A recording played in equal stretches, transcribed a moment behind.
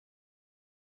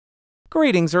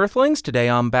Greetings, Earthlings! Today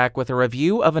I'm back with a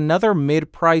review of another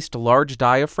mid-priced large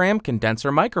diaphragm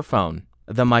condenser microphone.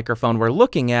 The microphone we're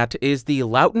looking at is the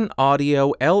Lauten Audio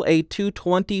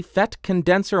LA-220 FET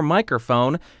condenser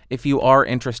microphone. If you are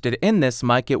interested in this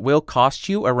mic, it will cost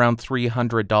you around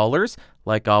 $300.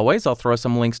 Like always, I'll throw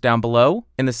some links down below.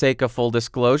 In the sake of full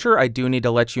disclosure, I do need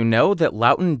to let you know that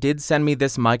Lauten did send me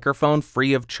this microphone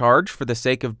free of charge for the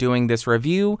sake of doing this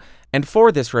review. And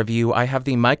for this review, I have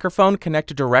the microphone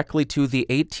connected directly to the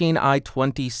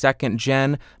 18i20 2nd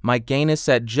Gen. My gain is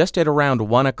set just at around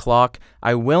 1 o'clock.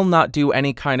 I will not do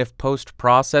any kind of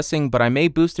post-processing, but I may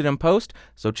boost it in post,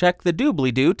 so check the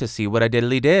doobly-doo to see what I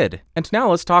diddly did. And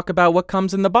now let's talk about what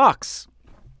comes in the box.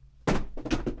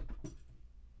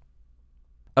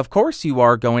 Of course, you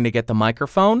are going to get the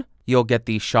microphone. You'll get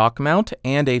the shock mount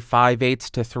and a 5/8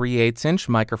 to 3/8 inch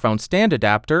microphone stand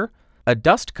adapter, a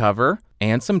dust cover,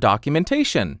 and some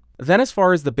documentation. Then as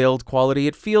far as the build quality,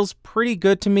 it feels pretty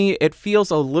good to me. It feels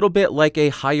a little bit like a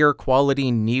higher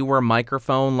quality, newer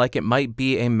microphone, like it might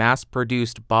be a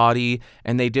mass-produced body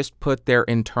and they just put their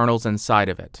internals inside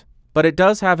of it. But it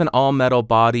does have an all-metal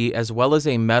body as well as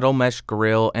a metal mesh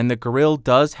grill, and the grill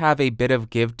does have a bit of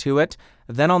give to it.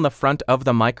 Then on the front of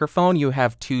the microphone, you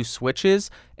have two switches,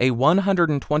 a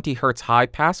 120 Hz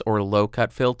high-pass or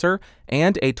low-cut filter,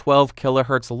 and a 12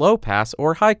 kHz low-pass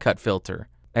or high-cut filter.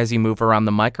 As you move around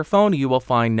the microphone, you will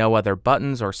find no other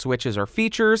buttons or switches or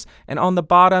features, and on the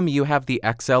bottom, you have the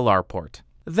XLR port.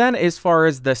 Then, as far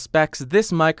as the specs,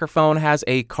 this microphone has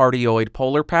a cardioid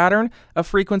polar pattern, a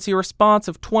frequency response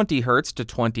of 20 Hz to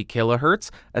 20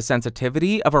 kHz, a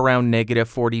sensitivity of around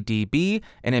 -40 dB,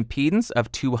 an impedance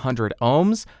of 200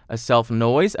 ohms, a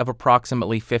self-noise of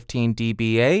approximately 15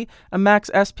 dBA, a max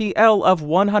SPL of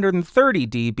 130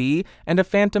 dB, and a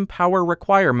phantom power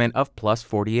requirement of plus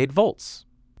 48 volts.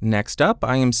 Next up,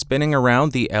 I am spinning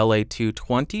around the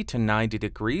LA-220 to 90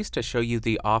 degrees to show you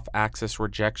the off-axis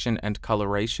rejection and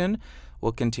coloration.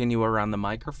 We'll continue around the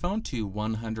microphone to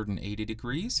 180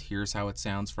 degrees. Here's how it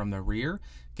sounds from the rear.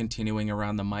 Continuing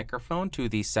around the microphone to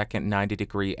the second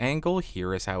 90-degree angle.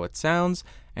 Here is how it sounds.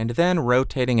 And then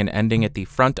rotating and ending at the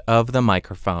front of the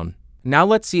microphone. Now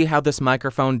let's see how this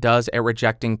microphone does at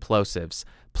rejecting plosives.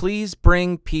 Please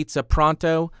bring pizza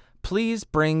pronto. Please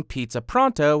bring pizza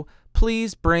pronto.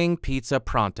 Please bring pizza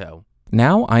pronto.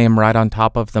 Now I am right on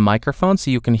top of the microphone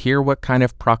so you can hear what kind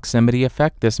of proximity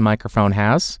effect this microphone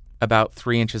has. About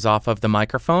 3 inches off of the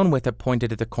microphone with it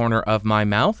pointed at the corner of my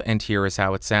mouth, and here is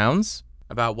how it sounds.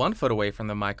 About 1 foot away from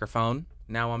the microphone.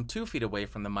 Now I'm 2 feet away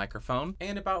from the microphone,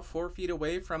 and about 4 feet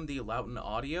away from the Lauten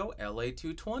Audio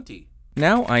LA-220.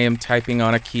 Now I am typing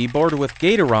on a keyboard with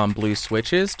Gatoron blue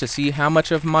switches to see how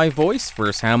much of my voice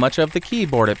versus how much of the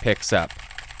keyboard it picks up.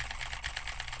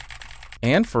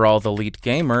 And for all the elite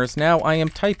gamers, now I am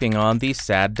typing on the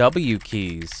sad W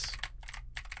keys.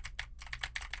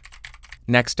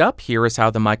 Next up, here is how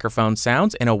the microphone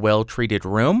sounds in a well-treated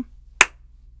room.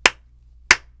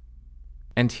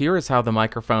 And here is how the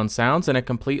microphone sounds in a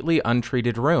completely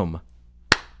untreated room.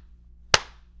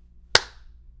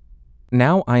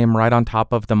 Now I am right on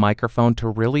top of the microphone to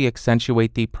really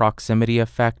accentuate the proximity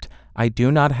effect. I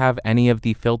do not have any of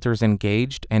the filters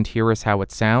engaged, and here is how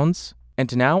it sounds.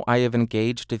 And now I have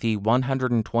engaged the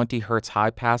 120 Hz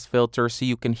high-pass filter so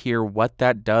you can hear what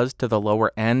that does to the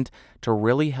lower end to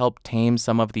really help tame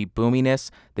some of the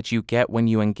boominess that you get when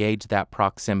you engage that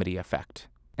proximity effect.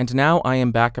 And now I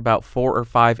am back about 4 or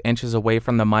 5 inches away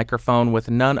from the microphone with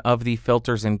none of the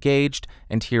filters engaged,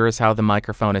 and here is how the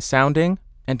microphone is sounding.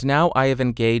 And now I have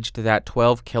engaged that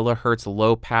 12 kHz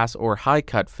low pass or high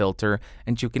cut filter,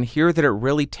 and you can hear that it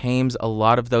really tames a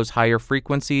lot of those higher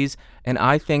frequencies, and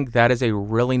I think that is a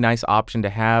really nice option to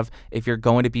have if you're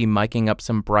going to be miking up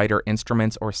some brighter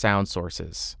instruments or sound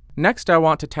sources. Next, I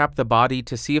want to tap the body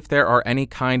to see if there are any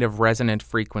kind of resonant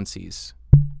frequencies.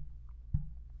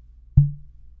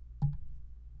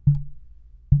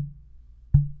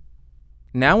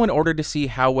 Now, in order to see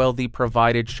how well the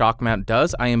provided shock mount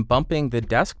does, I am bumping the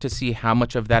desk to see how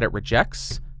much of that it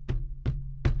rejects.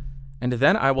 And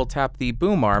then I will tap the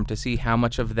boom arm to see how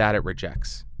much of that it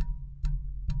rejects.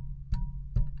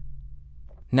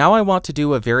 Now I want to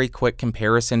do a very quick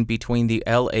comparison between the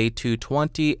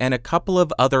LA-220 and a couple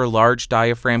of other large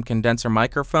diaphragm condenser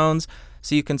microphones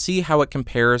so you can see how it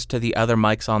compares to the other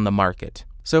mics on the market.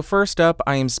 So first up,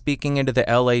 I am speaking into the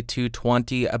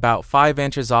LA-220 about 5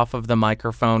 inches off of the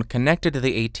microphone connected to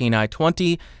the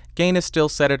 18i20. Gain is still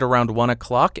set at around 1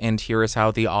 o'clock, and here is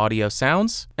how the audio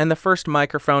sounds. And the first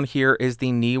microphone here is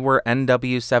the Neewer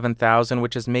NW7000,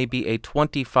 which is maybe a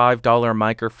 $25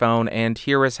 microphone, and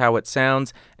here is how it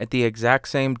sounds at the exact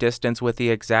same distance with the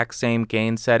exact same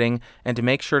gain setting, and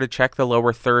make sure to check the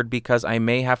lower third because I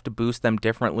may have to boost them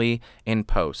differently in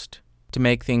post. To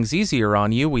make things easier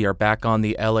on you, we are back on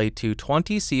the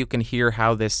LA-220 so you can hear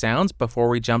how this sounds before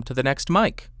we jump to the next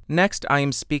mic. Next, I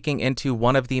am speaking into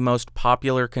one of the most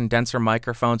popular condenser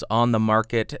microphones on the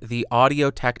market, the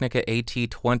Audio-Technica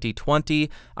AT2020.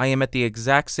 I am at the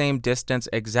exact same distance,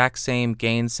 exact same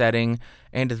gain setting,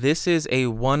 and this is a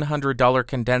 $100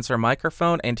 condenser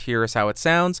microphone, and here is how it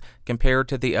sounds compared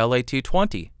to the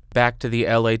LA-220. Back to the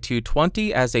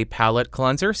LA-220 as a palette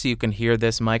cleanser so you can hear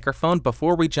this microphone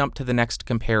before we jump to the next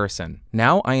comparison.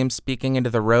 Now I am speaking into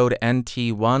the Rode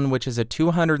NT1, which is a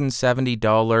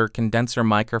 $270 condenser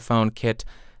microphone kit.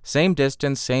 Same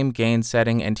distance, same gain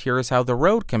setting, and here is how the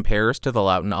Rode compares to the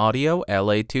Lauten Audio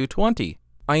LA-220.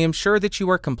 I am sure that you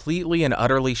are completely and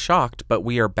utterly shocked, but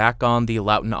we are back on the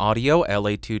Lauten Audio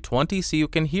LA-220 so you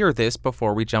can hear this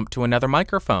before we jump to another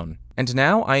microphone. And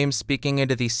now I am speaking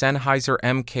into the Sennheiser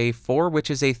MK4, which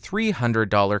is a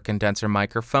 $300 condenser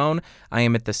microphone. I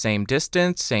am at the same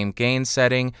distance, same gain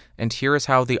setting, and here is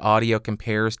how the audio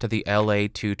compares to the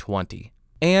LA-220.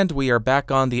 And we are back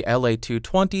on the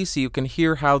LA-220 so you can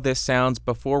hear how this sounds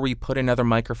before we put another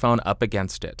microphone up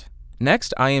against it.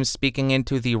 Next, I am speaking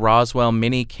into the Roswell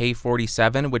Mini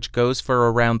K47, which goes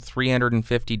for around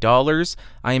 $350.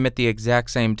 I am at the exact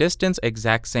same distance,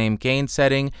 exact same gain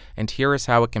setting, and here is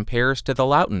how it compares to the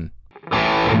Lauten.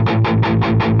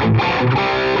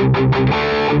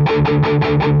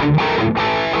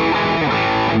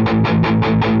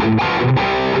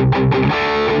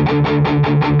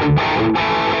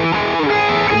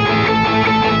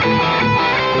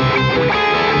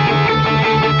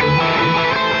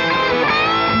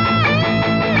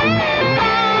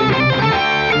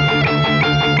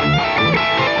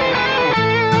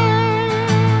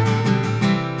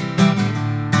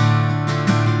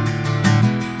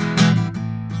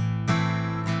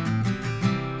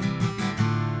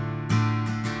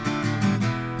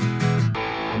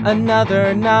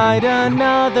 Another night,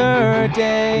 another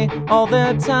day, all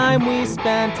the time we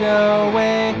spent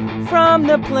away from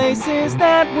the places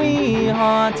that we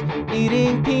haunt,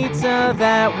 eating pizza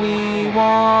that we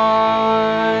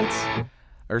want.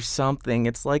 Or something.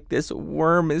 It's like this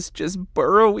worm is just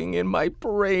burrowing in my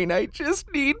brain. I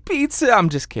just need pizza. I'm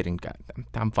just kidding, guys.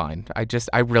 I'm fine.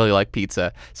 I really like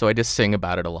pizza, so I just sing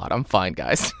about it a lot. I'm fine,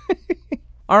 guys.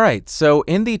 Alright, so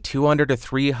in the $200 to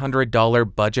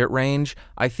 $300 budget range,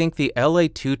 I think the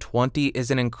LA-220 is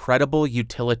an incredible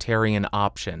utilitarian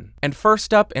option. And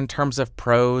first up, in terms of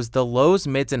pros, the lows,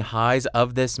 mids, and highs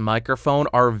of this microphone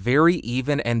are very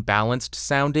even and balanced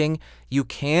sounding. You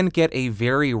can get a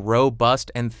very robust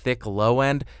and thick low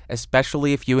end,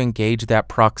 especially if you engage that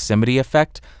proximity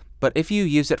effect. But if you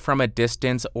use it from a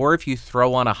distance or if you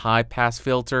throw on a high pass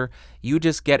filter, you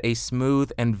just get a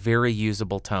smooth and very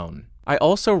usable tone. I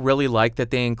also really like that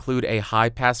they include a high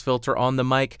pass filter on the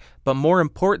mic, but more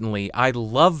importantly, I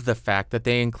love the fact that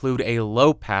they include a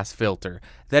low pass filter.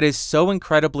 That is so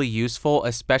incredibly useful,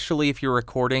 especially if you're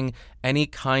recording any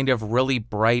kind of really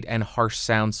bright and harsh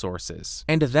sound sources.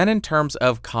 And then in terms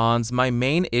of cons, my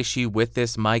main issue with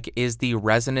this mic is the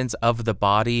resonance of the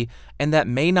body, and that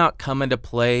may not come into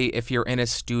play if you're in a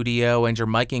studio and you're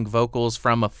miking vocals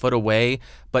from a foot away,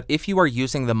 but if you are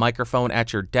using the microphone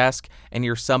at your desk and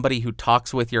you're somebody who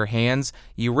talks with your hands,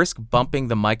 you risk bumping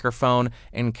the microphone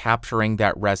and capturing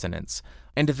that resonance.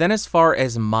 And then as far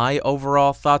as my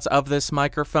overall thoughts of this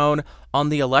microphone, on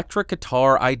the electric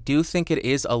guitar, I do think it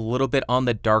is a little bit on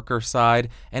the darker side,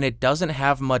 and it doesn't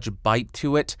have much bite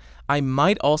to it. I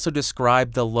might also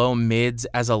describe the low mids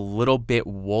as a little bit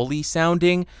woolly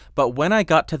sounding, but when I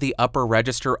got to the upper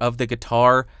register of the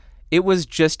guitar, it was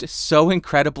just so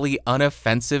incredibly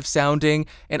unoffensive sounding,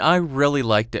 and I really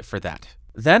liked it for that.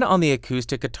 Then on the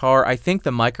acoustic guitar, I think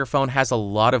the microphone has a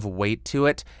lot of weight to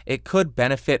it. It could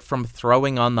benefit from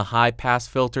throwing on the high pass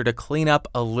filter to clean up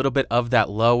a little bit of that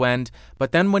low end,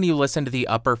 but then when you listen to the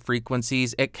upper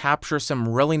frequencies, it captures some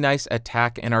really nice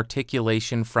attack and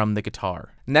articulation from the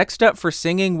guitar. Next up for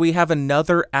singing, we have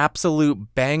another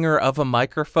absolute banger of a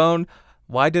microphone.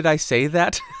 Why did I say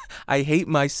that? I hate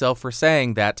myself for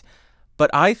saying that. But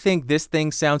I think this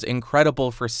thing sounds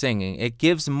incredible for singing. It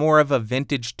gives more of a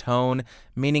vintage tone,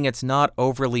 meaning it's not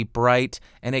overly bright,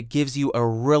 and it gives you a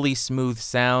really smooth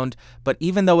sound. But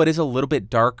even though it is a little bit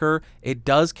darker, it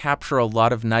does capture a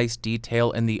lot of nice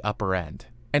detail in the upper end.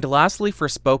 And lastly, for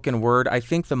spoken word, I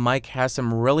think the mic has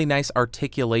some really nice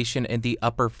articulation in the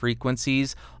upper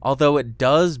frequencies, although it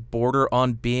does border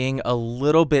on being a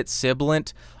little bit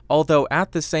sibilant, although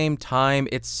at the same time,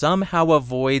 it somehow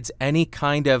avoids any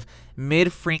kind of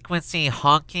mid-frequency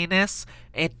honkiness.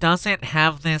 It doesn't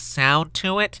have this sound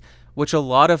to it, which a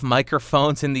lot of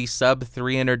microphones in the sub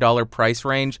 $300 price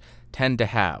range tend to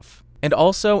have. And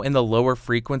also in the lower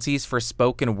frequencies for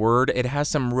spoken word, it has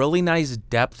some really nice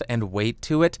depth and weight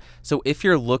to it. So if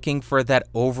you're looking for that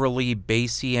overly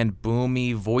bassy and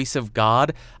boomy voice of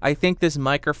God, I think this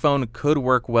microphone could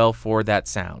work well for that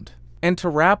sound. And to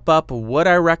wrap up, would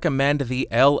I recommend the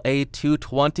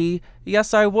LA-220?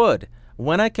 Yes, I would.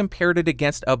 When I compared it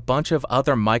against a bunch of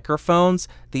other microphones,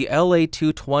 the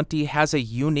LA-220 has a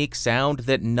unique sound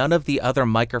that none of the other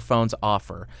microphones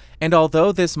offer. And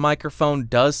although this microphone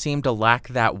does seem to lack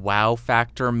that wow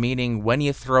factor, meaning when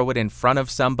you throw it in front of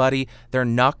somebody, they're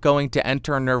not going to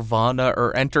enter nirvana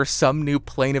or enter some new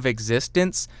plane of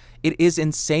existence, it is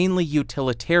insanely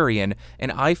utilitarian,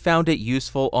 and I found it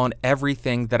useful on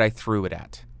everything that I threw it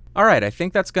at. Alright, I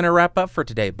think that's going to wrap up for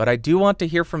today, but I do want to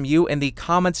hear from you in the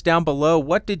comments down below.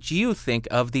 What did you think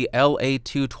of the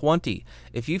LA-220?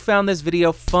 If you found this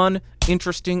video fun,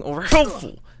 interesting, or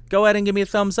helpful, go ahead and give me a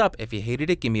thumbs up. If you hated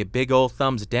it, give me a big old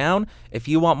thumbs down. If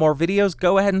you want more videos,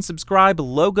 go ahead and subscribe,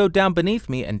 logo down beneath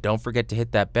me, and don't forget to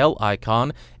hit that bell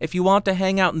icon. If you want to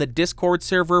hang out in the Discord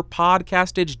server,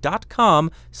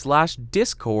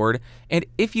 podcastage.com/Discord, and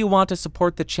if you want to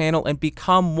support the channel and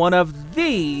become one of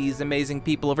these amazing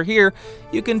people over here,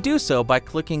 you can do so by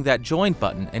clicking that join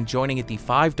button and joining at the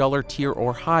 $5 tier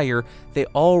or higher. They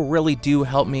all really do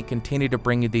help me continue to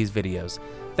bring you these videos.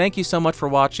 Thank you so much for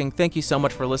watching. Thank you so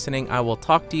much for listening. I will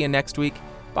talk to you next week.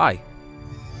 Bye.